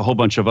like a whole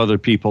bunch of other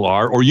people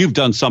are, or you've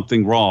done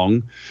something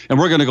wrong and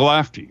we're going to go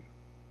after you.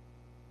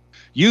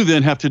 You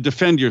then have to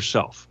defend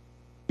yourself.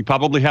 You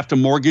probably have to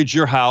mortgage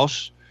your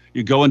house.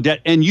 You go in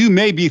debt, and you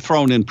may be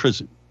thrown in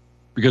prison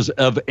because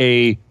of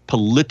a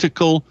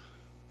political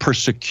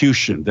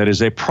persecution that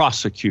is a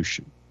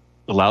prosecution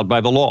allowed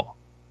by the law.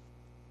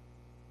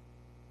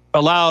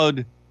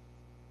 Allowed,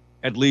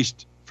 at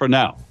least for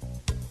now,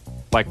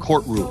 by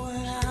court rulings.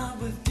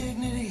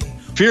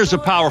 Fear is a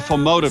powerful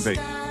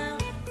motivator.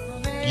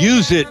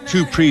 Use it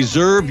to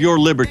preserve your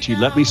liberty.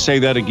 Let me say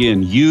that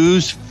again.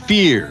 Use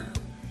fear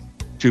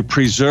to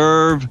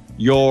preserve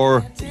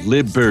your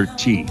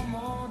liberty.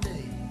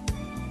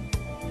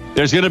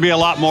 There's going to be a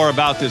lot more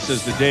about this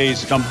as the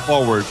days come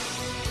forward.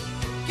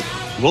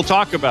 We'll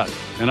talk about it,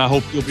 and I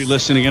hope you'll be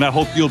listening, and I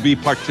hope you'll be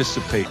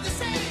participating.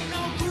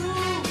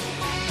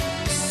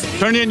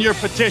 Turn in your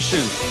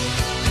petitions.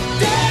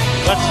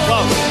 Let's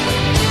vote.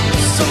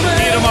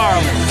 See you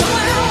tomorrow.